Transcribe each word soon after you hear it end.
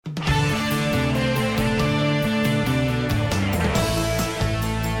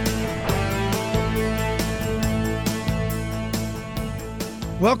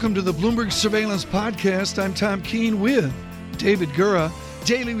Welcome to the Bloomberg Surveillance Podcast. I'm Tom Keene with David Gura.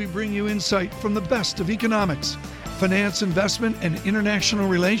 Daily we bring you insight from the best of economics, finance, investment, and international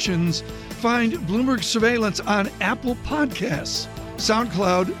relations. Find Bloomberg Surveillance on Apple Podcasts,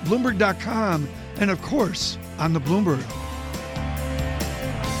 SoundCloud, Bloomberg.com, and of course, on the Bloomberg.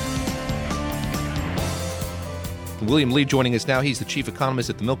 William Lee joining us now. He's the chief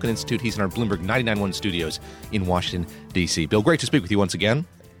economist at the Milken Institute. He's in our Bloomberg 99.1 studios in Washington, D.C. Bill, great to speak with you once again.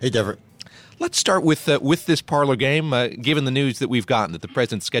 Hey, Dever. Let's start with this parlor game. Given the news that we've gotten that the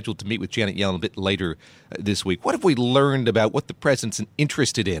president's scheduled to meet with Janet Yellen a bit later this week, what have we learned about what the president's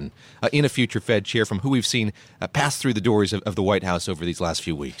interested in a future Fed chair from who we've seen pass through the doors of the White House over these last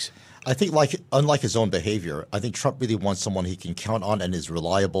few weeks? I think unlike his own behavior, I think Trump really wants someone he can count on and is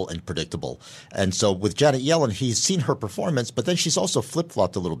reliable and predictable. And so with Janet Yellen, he's seen her performance, but then she's also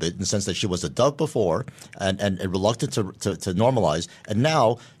flip-flopped a little bit in the sense that she was a dove before and reluctant to normalize. And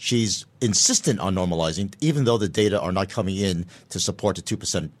now she's insistent on normalizing, even though the data are not coming in to support the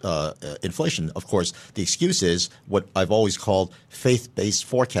 2% inflation. Of course, the excuse is what I've always called faith-based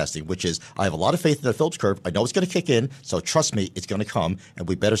forecasting, which is I have a lot of faith in the Phillips curve. I know it's going to kick in, so trust me, it's going to come, and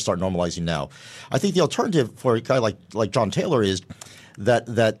we better start normalizing now. I think the alternative for a guy like John Taylor is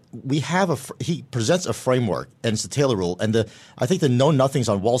that we have he presents a framework, and it's the Taylor rule. And I think the know-nothings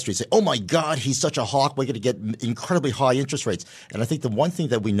on Wall Street say, oh, my God, he's such a hawk. We're going to get incredibly high interest rates. And I think the one thing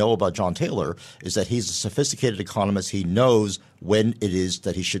that we know about John Taylor is that he's a sophisticated economist. He knows when it is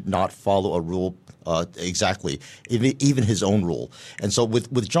that he should not follow a rule exactly, even his own rule. And so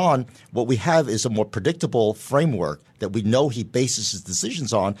with John, what we have is a more predictable framework that we know he bases his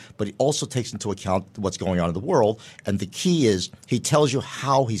decisions on, but he also takes into account what's going on in the world. And the key is he tells you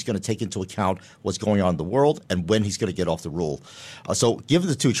how he's going to take into account what's going on in the world and when he's going to get off the rule. So given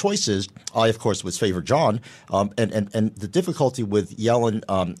the two choices, I, of course, would favor John. And the difficulty with Yellen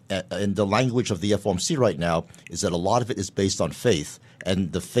and the language of the FOMC right now is that a lot of it is based on faith.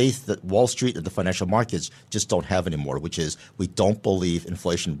 And the faith that Wall Street and the financial markets just don't have anymore, which is we don't believe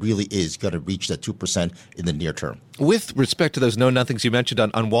inflation really is going to reach that 2% in the near term. With respect to those know-nothings you mentioned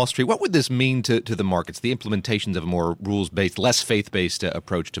on Wall Street, what would this mean to the markets, the implementations of a more rules-based, less faith-based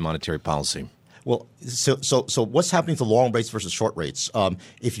approach to monetary policy? Well, so what's happening to long rates versus short rates?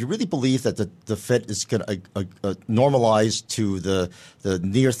 If you really believe that the Fed is going to normalize to the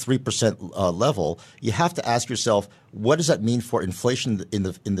near 3% level, you have to ask yourself, what does that mean for inflation in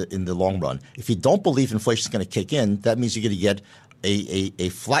the long run? If you don't believe inflation is going to kick in, that means you're going to get a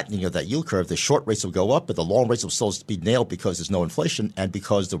flattening of that yield curve. The short rates will go up, but the long rates will still be nailed because there's no inflation and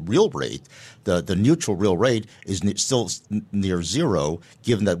because the real rate, the neutral real rate, is still near zero,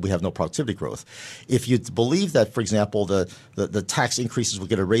 given that we have no productivity growth. If you believe that, for example, the tax increases will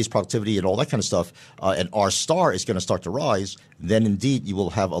get to raise productivity and all that kind of stuff, and R star is going to start to rise, then indeed you will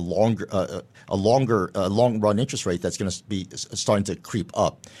have a long run interest rate that's going to be starting to creep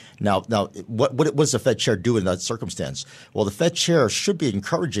up. Now, what does the Fed chair do in that circumstance? Well, the Fed chair should be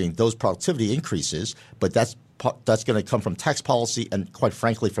encouraging those productivity increases, but that's going to come from tax policy and, quite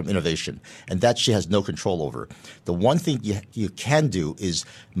frankly, from innovation. And that she has no control over. The one thing you can do is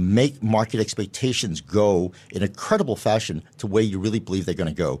make market expectations go in a credible fashion to where you really believe they're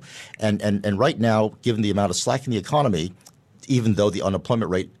going to go. And right now, given the amount of slack in the economy, even though the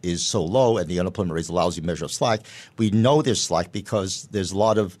unemployment rate is so low and the unemployment rate is a lousy measure of slack, we know there's slack because there's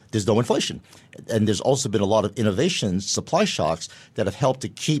no inflation. And there's also been a lot of innovations, supply shocks, that have helped to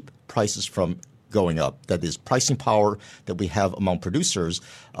keep prices from going up. That is, pricing power that we have among producers,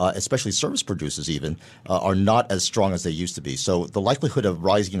 especially service producers even, are not as strong as they used to be. So the likelihood of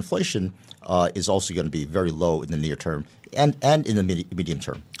rising inflation is also going to be very low in the near term and in the medium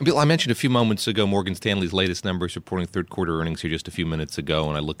term. Bill, I mentioned a few moments ago Morgan Stanley's latest numbers reporting third quarter earnings here just a few minutes ago,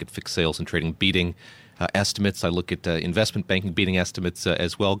 and I look at fixed sales and trading beating estimates. I look at investment banking beating estimates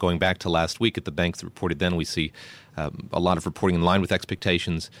as well. Going back to last week at the banks that reported then, we see a lot of reporting in line with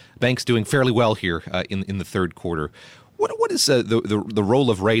expectations. Banks doing fairly well here in the third quarter. What is the role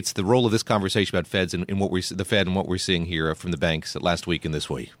of rates, the role of this conversation about Feds and the Fed and what we're seeing here from the banks last week and this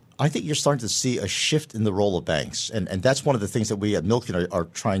week? I think you're starting to see a shift in the role of banks. And that's one of the things that we at Milken are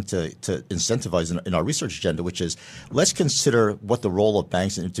trying to incentivize in our research agenda, which is let's consider what the role of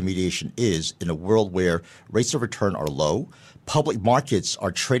banks and intermediation is in a world where rates of return are low, public markets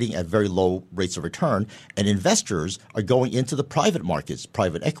are trading at very low rates of return, and investors are going into the private markets,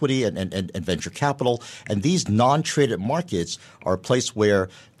 private equity and venture capital. And these non-traded markets are a place where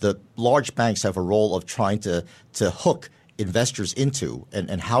the large banks have a role of trying to hook investors into,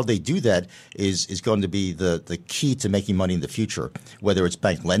 and how they do that is going to be the key to making money in the future, whether it's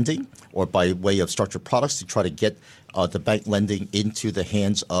bank lending or by way of structured products to try to get the bank lending into the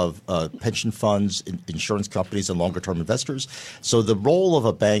hands of pension funds, insurance companies, and longer-term investors. So the role of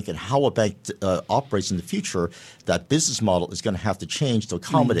a bank and how a bank operates in the future, that business model is going to have to change to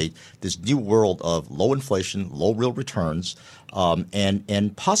accommodate this new world of low inflation, low real returns,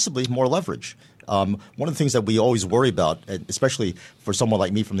 and possibly more leverage. One of the things that we always worry about, especially for someone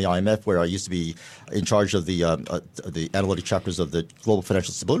like me from the IMF, where I used to be in charge of the analytic chapters of the Global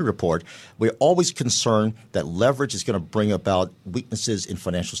Financial Stability Report, we're always concerned that leverage is going to bring about weaknesses in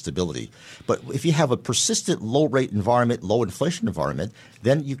financial stability. But if you have a persistent low-rate environment, low inflation environment,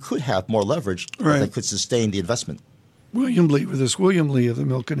 then you could have more leverage that could sustain the investment. William Lee with us. William Lee of the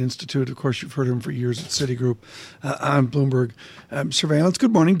Milken Institute. Of course, you've heard him for years at Citigroup on Bloomberg Surveillance.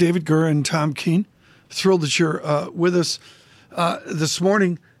 Good morning, David Gura and Tom Keene. Thrilled that you're with us this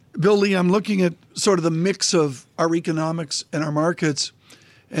morning. Bill Lee, I'm looking at sort of the mix of our economics and our markets.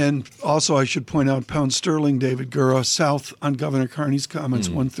 And also, I should point out, pound sterling, David Gura, south on Governor Carney's comments,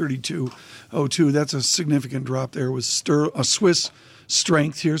 132.02. That's a significant drop there with a Swiss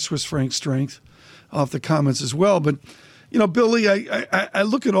strength here, Swiss franc strength off the comments as well. But, you know, Billy, I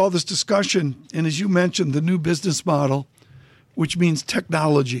look at all this discussion, and as you mentioned, the new business model, which means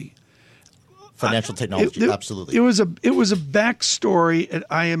technology. Financial technology, absolutely. It was a backstory at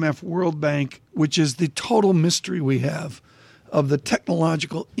IMF World Bank, which is the total mystery we have of the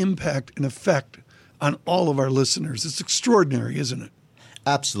technological impact and effect on all of our listeners. It's extraordinary, isn't it?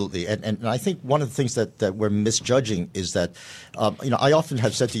 Absolutely. And I think one of the things that we're misjudging is that, I often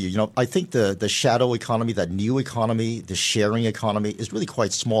have said to you, I think the shadow economy, that new economy, the sharing economy is really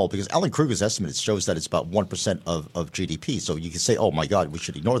quite small because Alan Kruger's estimate shows that it's about 1% of GDP. So you can say, oh, my God, we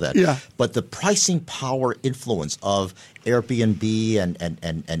should ignore that. Yeah. But the pricing power influence of Airbnb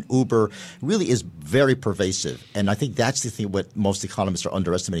and Uber really is very pervasive. And I think that's the thing what most economists are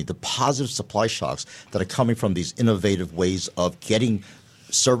underestimating, the positive supply shocks that are coming from these innovative ways of getting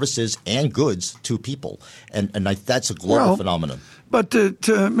services and goods to people. And that's a global phenomenon. But to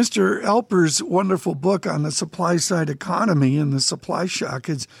Mr. Alper's wonderful book on the supply side economy and the supply shock,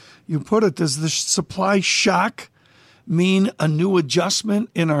 as you put it, does the supply shock mean a new adjustment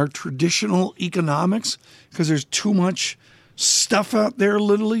in our traditional economics because there's too much stuff out there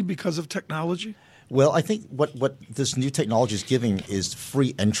literally because of technology? Well, I think what this new technology is giving is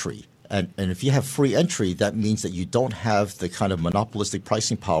free entry. And if you have free entry, that means that you don't have the kind of monopolistic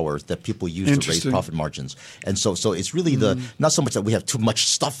pricing power that people use to raise profit margins. And so it's really not so much that we have too much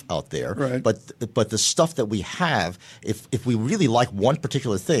stuff out there, but the stuff that we have, if we really like one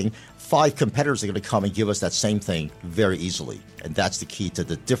particular thing, 5 competitors are going to come and give us that same thing very easily. And that's the key to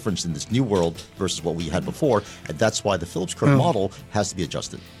the difference in this new world versus what we had before. And that's why the Phillips curve model has to be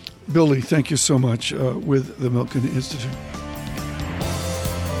adjusted. Billy, thank you so much with the Milken Institute.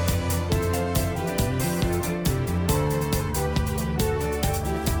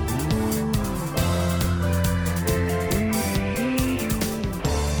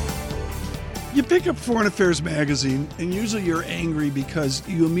 You pick up Foreign Affairs magazine, and usually you're angry because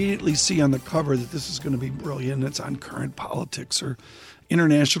you immediately see on the cover that this is going to be brilliant. It's on current politics or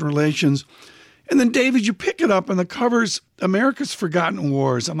international relations. And then, David, you pick it up, and the cover's America's Forgotten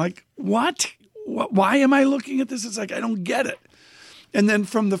Wars. I'm like, what? Why am I looking at this? It's like, I don't get it. And then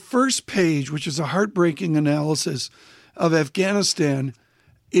from the first page, which is a heartbreaking analysis of Afghanistan,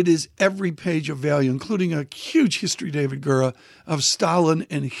 it is every page of value, including a huge history, David Gura, of Stalin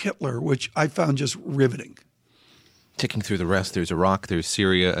and Hitler, which I found just riveting. Ticking through the rest, there's Iraq, there's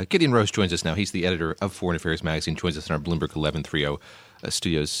Syria. Gideon Rose joins us now. He's the editor of Foreign Affairs magazine, joins us in our Bloomberg 1130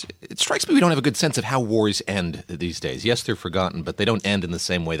 studios. It strikes me we don't have a good sense of how wars end these days. Yes, they're forgotten, but they don't end in the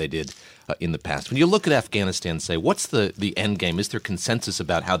same way they did in the past. When you look at Afghanistan, say, what's the end game? Is there consensus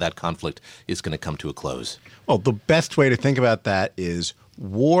about how that conflict is going to come to a close? Well, the best way to think about that is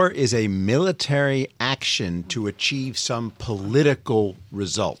war is a military action to achieve some political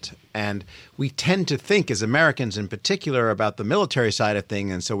result. And we tend to think, as Americans in particular, about the military side of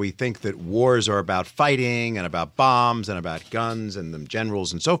things. And so we think that wars are about fighting and about bombs and about guns and the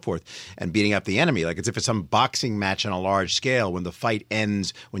generals and so forth and beating up the enemy, like as if it's some boxing match on a large scale when the fight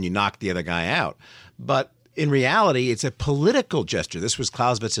ends when you knock the other guy out. But in reality, it's a political gesture. This was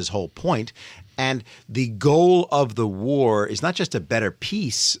Clausewitz's whole point. And the goal of the war is not just a better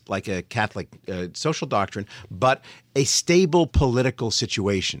peace, like a Catholic social doctrine, but a stable political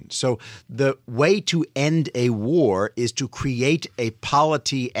situation. So the way to end a war is to create a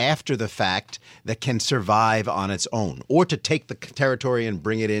polity after the fact that can survive on its own, or to take the territory and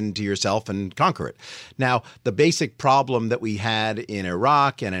bring it into yourself and conquer it. Now, the basic problem that we had in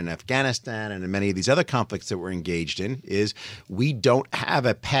Iraq and in Afghanistan and in many of these other conflicts that we're engaged in is we don't have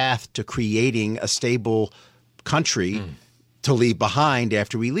a path to creating a stable country to leave behind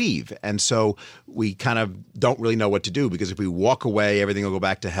after we leave. And so we kind of don't really know what to do, because if we walk away, everything will go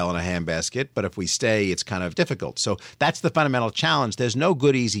back to hell in a handbasket. But if we stay, it's kind of difficult. So that's the fundamental challenge. There's no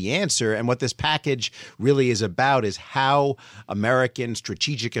good, easy answer. And what this package really is about is how American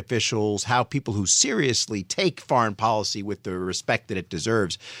strategic officials, how people who seriously take foreign policy with the respect that it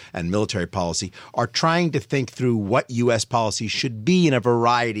deserves and military policy are trying to think through what U.S. policy should be in a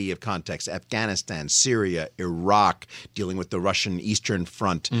variety of contexts: Afghanistan, Syria, Iraq, dealing with the Russian Eastern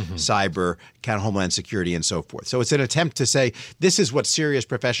Front, cyber, homeland security, and so forth. So it's an attempt to say this is what serious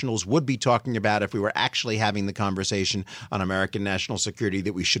professionals would be talking about if we were actually having the conversation on American national security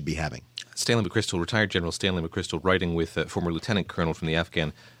that we should be having. Stanley McChrystal, retired General Stanley McChrystal, writing with former lieutenant colonel from the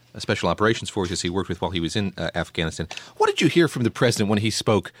Afghan Special Operations Forces he worked with while he was in Afghanistan. What did you hear from the president when he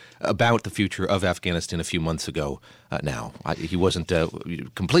spoke about the future of Afghanistan a few months ago now? He wasn't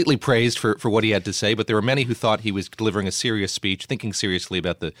completely praised for what he had to say, but there were many who thought he was delivering a serious speech, thinking seriously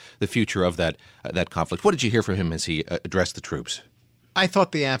about the future of that conflict. What did you hear from him as he addressed the troops? I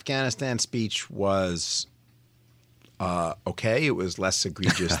thought the Afghanistan speech was okay. It was less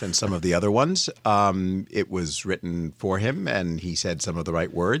egregious than some of the other ones. It was written for him, and he said some of the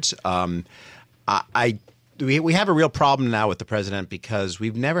right words. We have a real problem now with the president, because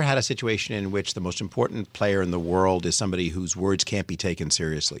we've never had a situation in which the most important player in the world is somebody whose words can't be taken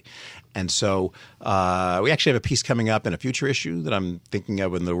seriously. And so we actually have a piece coming up in a future issue that I'm thinking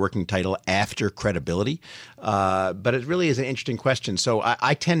of in the working title, After Credibility. But it really is an interesting question. So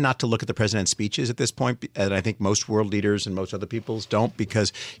I tend not to look at the president's speeches at this point, and I think most world leaders and most other people's don't,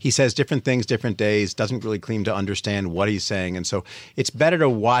 because he says different things different days, doesn't really claim to understand what he's saying. And so it's better to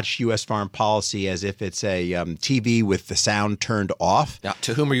watch U.S. foreign policy as if it's a TV with the sound turned off. Now,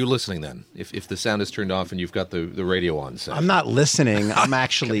 to whom are you listening then? If the sound is turned off and you've got the radio on, say. I'm not listening. I'm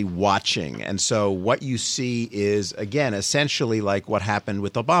actually watching. And so what you see is, again, essentially like what happened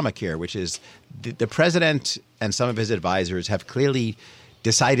with Obamacare, which is the president and some of his advisors have clearly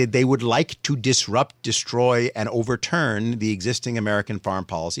decided they would like to disrupt, destroy, and overturn the existing American foreign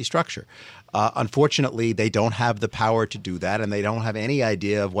policy structure. Unfortunately, they don't have the power to do that, and they don't have any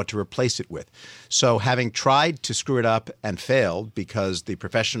idea of what to replace it with. So having tried to screw it up and failed, because the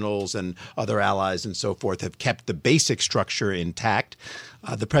professionals and other allies and so forth have kept the basic structure intact,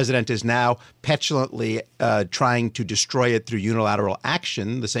 the president is now petulantly trying to destroy it through unilateral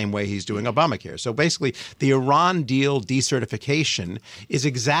action, the same way he's doing Obamacare. So basically, the Iran deal decertification is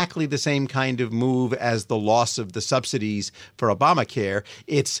exactly the same kind of move as the loss of the subsidies for Obamacare.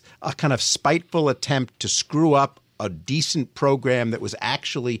 It's a kind of spiteful attempt to screw up a decent program that was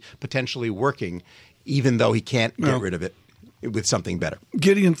actually potentially working, even though he can't get rid of it with something better.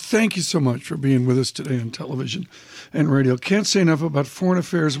 Gideon, thank you so much for being with us today on television and radio. Can't say enough about Foreign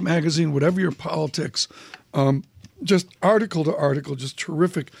Affairs Magazine, whatever your politics. Just article to article, just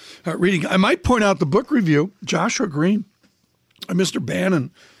terrific reading. I might point out the book review, Joshua Green, Mr.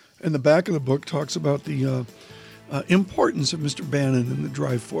 Bannon, in the back of the book talks about the importance of Mr. Bannon in the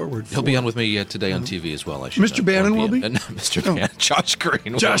drive forward. He'll be on with me today on TV as well. I should. Mr. Bannon will be? No, Mr. Bannon. Josh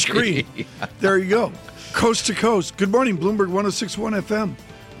Green. Josh Green. There you go. Coast to coast. Good morning, Bloomberg 106.1 FM.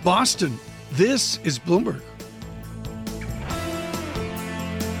 Boston, this is Bloomberg.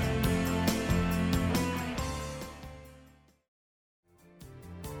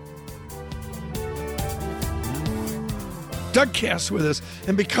 Doug Kass with us,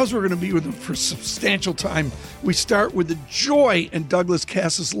 and because we're going to be with him for substantial time, we start with the joy in Douglas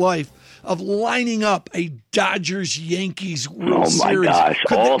Kass's life of lining up a Dodgers-Yankees World Series. Oh, my gosh.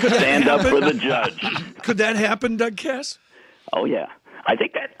 All stand up for the judge. Could that happen, Doug Kass? Oh, yeah. I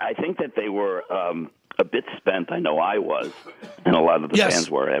think that they were a bit spent. I know I was, and a lot of the fans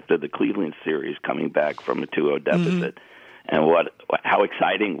were, after the Cleveland series coming back from a 2-0 deficit. And how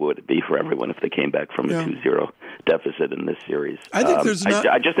exciting would it be for everyone if they came back from a 2-0 deficit in this series? I think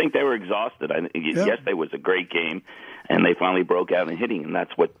I just think they were exhausted. Yesterday was a great game, and they finally broke out in hitting, and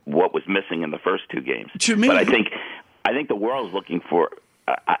that's what was missing in the first two games. To me, but I think the world's looking for.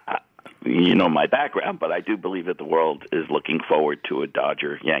 you know my background, but I do believe that the world is looking forward to a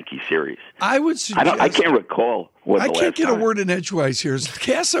Dodger-Yankee series. I would suggest. I can't recall what I the can't last get time. a word in edgewise here. Has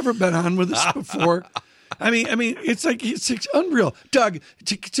Kass ever been on with us before? I mean, it's unreal. Doug,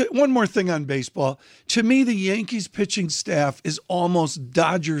 one more thing on baseball. To me, the Yankees pitching staff is almost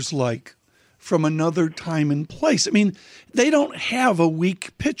Dodgers-like from another time and place. I mean, they don't have a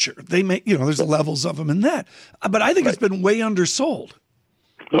weak pitcher. They may, there's levels of them in that. But I think it's been way undersold.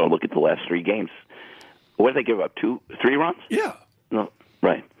 Oh, look at the last 3 games. What did they give up? 3 runs? Yeah. No,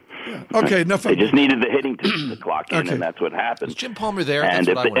 right. Yeah. Okay, enough. They just needed the hitting to clock in, Okay. and that's what happened. Is Jim Palmer there? And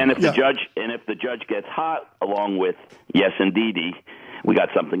That's if the judge gets hot, along with yes, indeedy, we got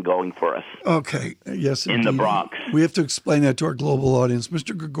something going for us. Okay. Yes, in the Bronx. We have to explain that to our global audience.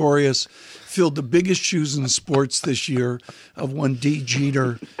 Mr. Gregorius filled the biggest shoes in sports this year of one D.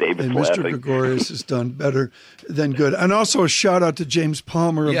 Jeter. David's and Mr. laughing. Gregorius has done better than good. And also a shout out to James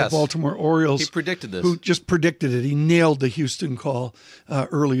Palmer of the Baltimore Orioles. He predicted this. Who just predicted it. He nailed the Houston call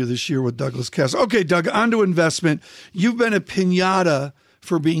earlier this year with Douglas Kass. Okay, Doug, on to investment. You've been a piñata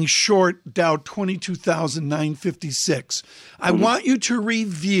for being short Dow 22,956. I want you to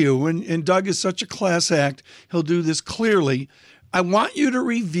review, and Doug is such a class act, he'll do this clearly. I want you to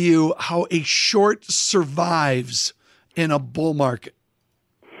review how a short survives in a bull market.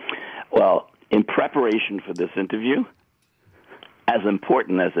 Well, in preparation for this interview, as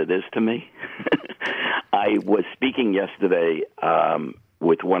important as it is to me, I was speaking yesterday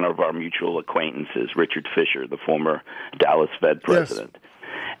with one of our mutual acquaintances, Richard Fisher, the former Dallas Fed president. Yes.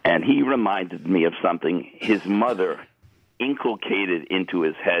 And he reminded me of something his mother inculcated into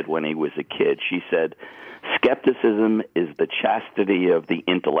his head when he was a kid. She said, skepticism is the chastity of the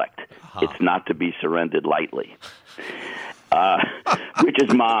intellect. It's not to be surrendered lightly.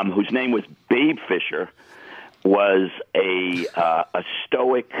 Richard's mom, whose name was Babe Fisher, was a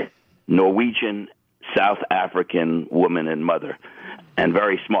stoic Norwegian South African woman and mother, and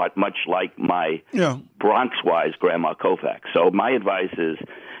very smart, much like my Bronx-wise Grandma Kovac. So my advice is,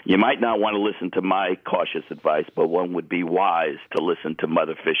 you might not want to listen to my cautious advice, but one would be wise to listen to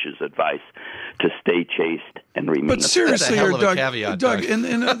Mother Fisher's advice to stay chaste and remain. But seriously, Doug, Doug. And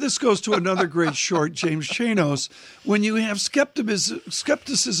this goes to another great short, James Chanos. When you have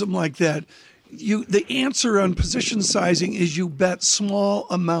skepticism like that, the answer on position sizing is you bet small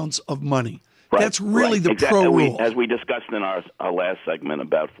amounts of money. Right, that's really the exactly. pro rule. As we discussed in our last segment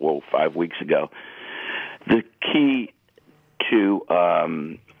about 4 or 5 weeks ago, the key to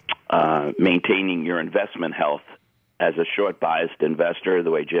maintaining your investment health as a short-biased investor,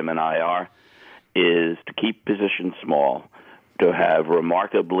 the way Jim and I are, is to keep positions small, to have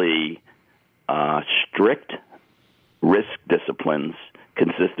remarkably strict risk disciplines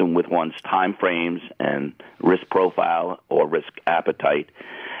consistent with one's time frames and risk profile or risk appetite,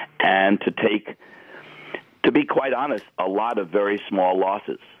 and to be quite honest, a lot of very small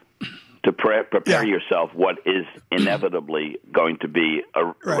losses to prepare yourself what is inevitably going to be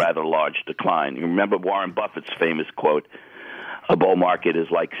a rather large decline. You remember Warren Buffett's famous quote, a bull market is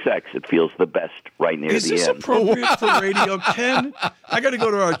like sex. It feels the best right near the end. Is this appropriate for radio? Ken, I got to go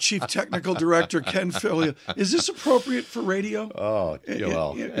to our chief technical director, Ken Filio. Is this appropriate for radio? Oh,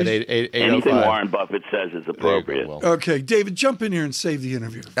 well. At anything Warren Buffett says is appropriate. Okay, David, jump in here and save the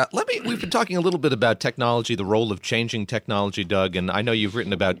interview. We've been talking a little bit about technology, the role of changing technology, Doug, and I know you've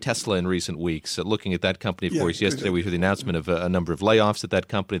written about Tesla in recent weeks. Looking at that company, of course, yesterday we heard the announcement of a number of layoffs at that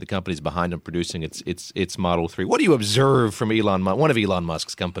company. The company's behind on producing its Model 3. What do you observe from one of Elon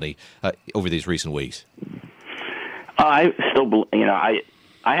Musk's company over these recent weeks? I still, I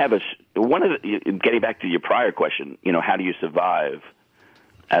have getting back to your prior question, how do you survive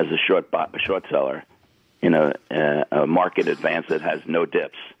as a short seller in a market advance that has no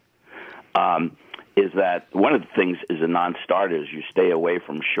dips? Is that one of the things is a non-starter is you stay away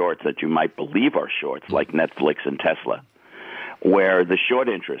from shorts that you might believe are shorts, like Netflix and Tesla, where the short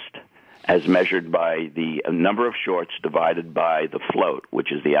interest, as measured by the number of shorts divided by the float,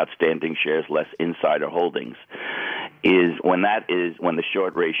 which is the outstanding shares less insider holdings, is when the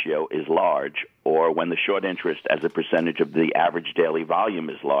short ratio is large, or when the short interest as a percentage of the average daily volume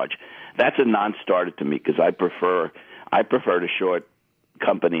is large. That's a non-starter to me because I prefer to short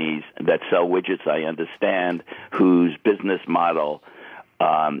companies that sell widgets I understand, whose business model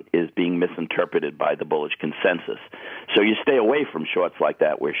is being misinterpreted by the bullish consensus. So you stay away from shorts like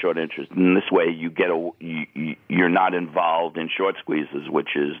that, where short interest. In this way, you're not involved in short squeezes,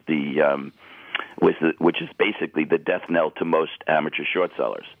 which is basically the death knell to most amateur short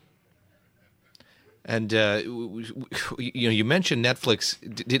sellers. And you mentioned Netflix.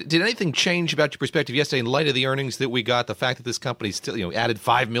 Did anything change about your perspective yesterday in light of the earnings that we got? The fact that this company still added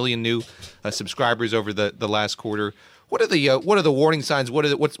 5 million new subscribers over the last quarter. What are the warning signs?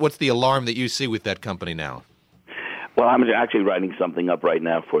 What's the alarm that you see with that company now? Well, I'm actually writing something up right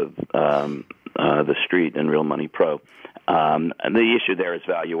now for the Street and Real Money Pro. And the issue there is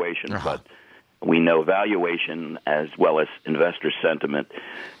valuation, but we know valuation as well as investor sentiment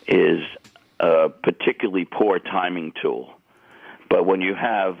is a particularly poor timing tool. But when you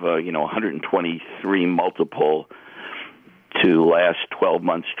have 123 multiple to last 12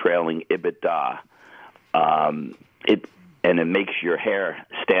 months trailing EBITDA, it makes your hair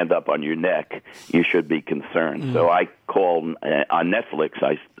stand up on your neck, you should be concerned. So I called on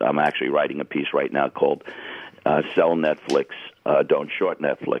Netflix. I'm actually writing a piece right now called "Sell Netflix, Don't Short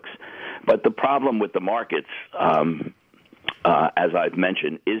Netflix." But the problem with the markets, as I've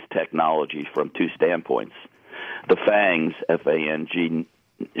mentioned, is technology from two standpoints. The FANGs, F-A-N-G,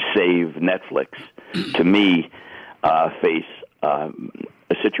 save Netflix, to me, face a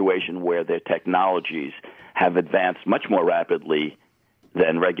situation where their technologies have advanced much more rapidly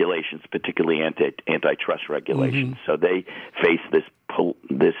than regulations, particularly antitrust regulations. So they face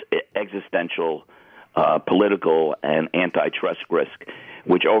this existential political and antitrust risk,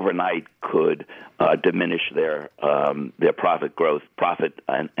 which overnight could diminish their profit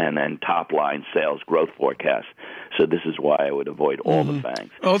and then top line sales growth forecast. So this is why I would avoid all the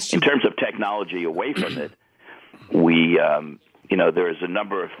FANGs. In terms of technology away from it, we there is a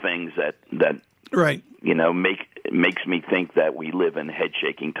number of things that makes me think that we live in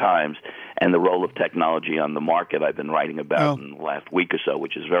head-shaking times, and the role of technology on the market I've been writing about in the last week or so,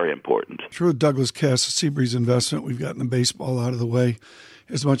 which is very important. True, Douglas Kass, Seabreeze Investment. We've gotten the baseball out of the way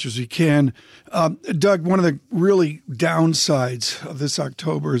as much as we can. Doug, one of the really downsides of this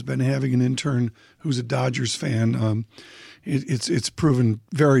October has been having an intern who's a Dodgers fan. It's proven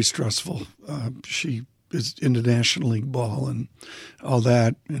very stressful. She is into National League ball and all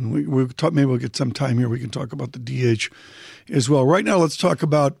that. And maybe we'll get some time here. We can talk about the DH as well. Right now, let's talk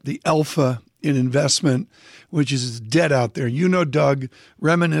about the alpha in investment, which is dead out there. Doug,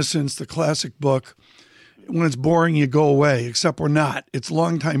 Reminiscence, the classic book. When it's boring, you go away, except we're not. It's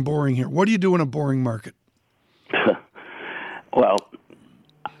long time boring here. What do you do in a boring market? Well,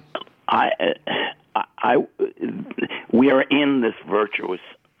 we are in this virtuous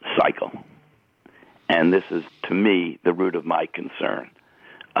cycle. And this is, to me, the root of my concern.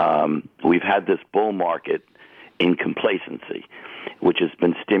 We've had this bull market in complacency, which has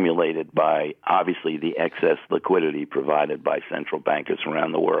been stimulated by, obviously, the excess liquidity provided by central bankers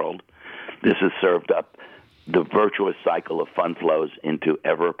around the world. This has served up the virtuous cycle of fund flows into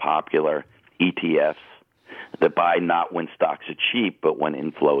ever-popular ETFs that buy not when stocks are cheap, but when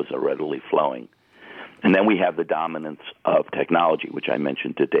inflows are readily flowing. And then we have the dominance of technology, which I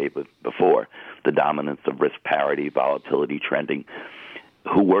mentioned to David before, the dominance of risk parity, volatility trending,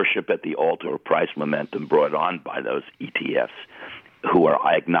 who worship at the altar of price momentum brought on by those ETFs, who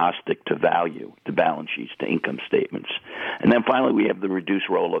are agnostic to value, to balance sheets, to income statements. And then finally, we have the reduced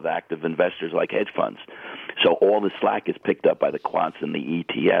role of active investors like hedge funds. So all the slack is picked up by the quants and the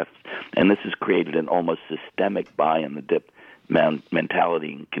ETFs, and this has created an almost systemic buy in the dip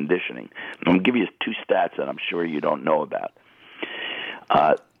mentality and conditioning. I'm going to give you two stats that I'm sure you don't know about.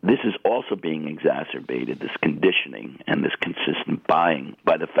 This is also being exacerbated, this conditioning and this consistent buying,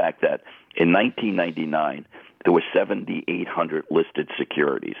 by the fact that in 1999, there were 7,800 listed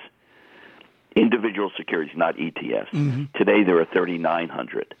securities, individual securities, not ETFs. Today, there are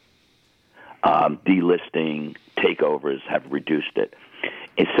 3,900. Delisting, takeovers have reduced it.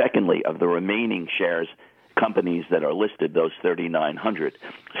 And secondly, of the remaining shares, companies that are listed, those 3,900,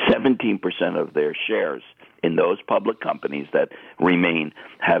 17% of their shares in those public companies that remain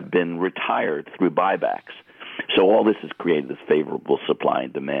have been retired through buybacks. So all this has created this favorable supply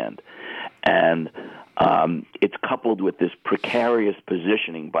and demand. And it's coupled with this precarious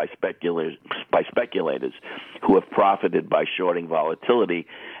positioning by speculators who have profited by shorting volatility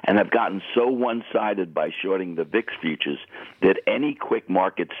and have gotten so one-sided by shorting the VIX futures that any quick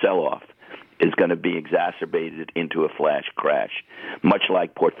market sell-off is going to be exacerbated into a flash crash, much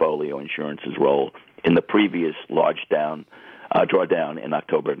like portfolio insurance's role in the previous large drawdown in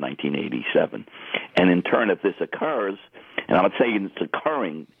October of 1987. And in turn, if this occurs, and I'm not saying it's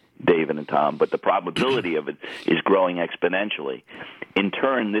occurring, David and Tom, but the probability of it is growing exponentially. In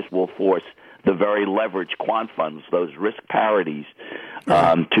turn, this will force the very leveraged quant funds, those risk parities,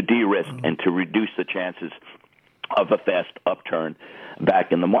 to de-risk and to reduce the chances of a fast upturn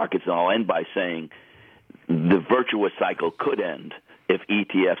back in the markets. And I'll end by saying the virtuous cycle could end if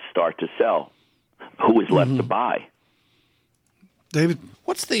ETFs start to sell who is left to buy? David?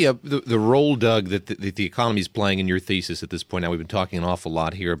 What's the role, Doug, that the economy is playing in your thesis at this point? Now, we've been talking an awful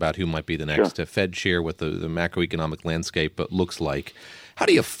lot here about who might be the next Fed chair, what the macroeconomic landscape looks like. How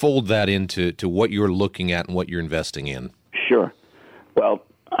do you fold that into what you're looking at and what you're investing in? Sure. Well,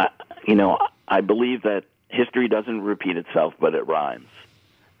 I believe that history doesn't repeat itself, but it rhymes.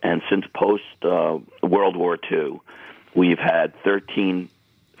 And since post-World War II, we've had 13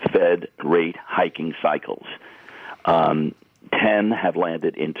 Fed rate hiking cycles. 10 have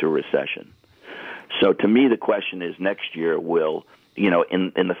landed into recession. So to me, the question is next year will, in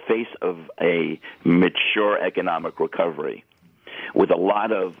the face of a mature economic recovery with a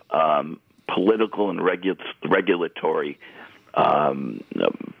lot of political and regulatory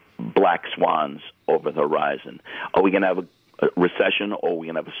black swans over the horizon, are we going to have a recession or are we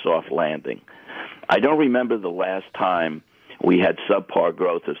going to have a soft landing? I don't remember the last time we had subpar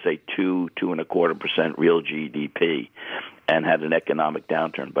growth of, say, 2.25% real GDP and had an economic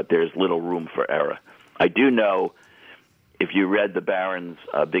downturn, but there's little room for error. I do know, if you read the Barron's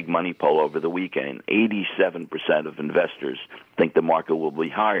Big Money poll over the weekend, 87% of investors think the market will be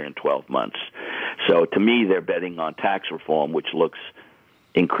higher in 12 months. So to me, they're betting on tax reform, which looks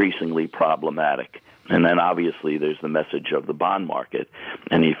increasingly problematic. And then obviously there's the message of the bond market.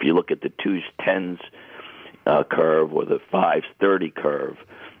 And if you look at the 2s-10s curve or the 5s-30 curve,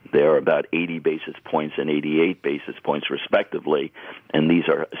 they're about 80 basis points and 88 basis points respectively, and these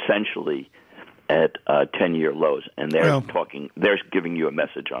are essentially at 10-year lows, and they're giving you a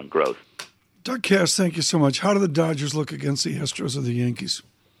message on growth. Doug Kass, thank you so much. How do the Dodgers look against the Astros or the Yankees?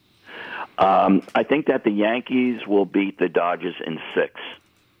 I think that the Yankees will beat the Dodgers in 6.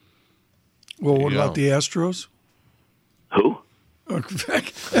 Well, what about the Astros? Who?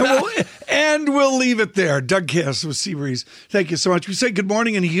 And we'll leave it there. Doug Kass with Seabreeze. Thank you so much. We say good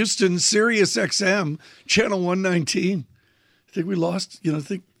morning in Houston, Sirius XM, Channel 119. I think we lost, we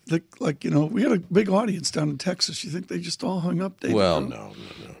had a big audience down in Texas. You think they just all hung up? No.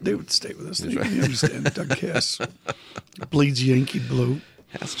 They would stay with us. They understand Doug Kass bleeds Yankee blue.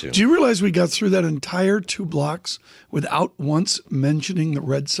 Has to. Do you realize we got through that entire 2 blocks without once mentioning the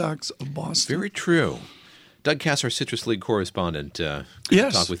Red Sox of Boston? Very true. Doug Kass, our Citrus League correspondent.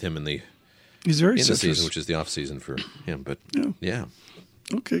 Yes. Talk with him He's very in the citrus. season, which is the off season for him. But yeah.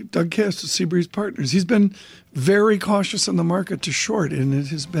 Okay, Doug Kass of Seabreeze Partners. He's been very cautious in the market to short, and it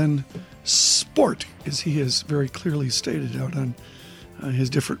has been sport, as he has very clearly stated out on his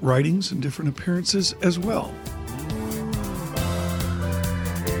different writings and different appearances as well.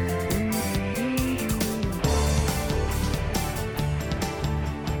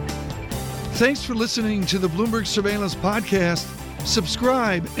 Thanks for listening to the Bloomberg Surveillance Podcast.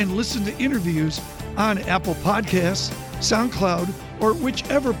 Subscribe and listen to interviews on Apple Podcasts, SoundCloud, or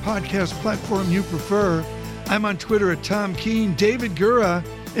whichever podcast platform you prefer. I'm on Twitter at Tom Keene. David Gura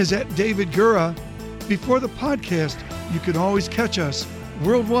is at David Gura. Before the podcast, you can always catch us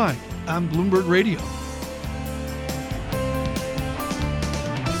worldwide on Bloomberg Radio.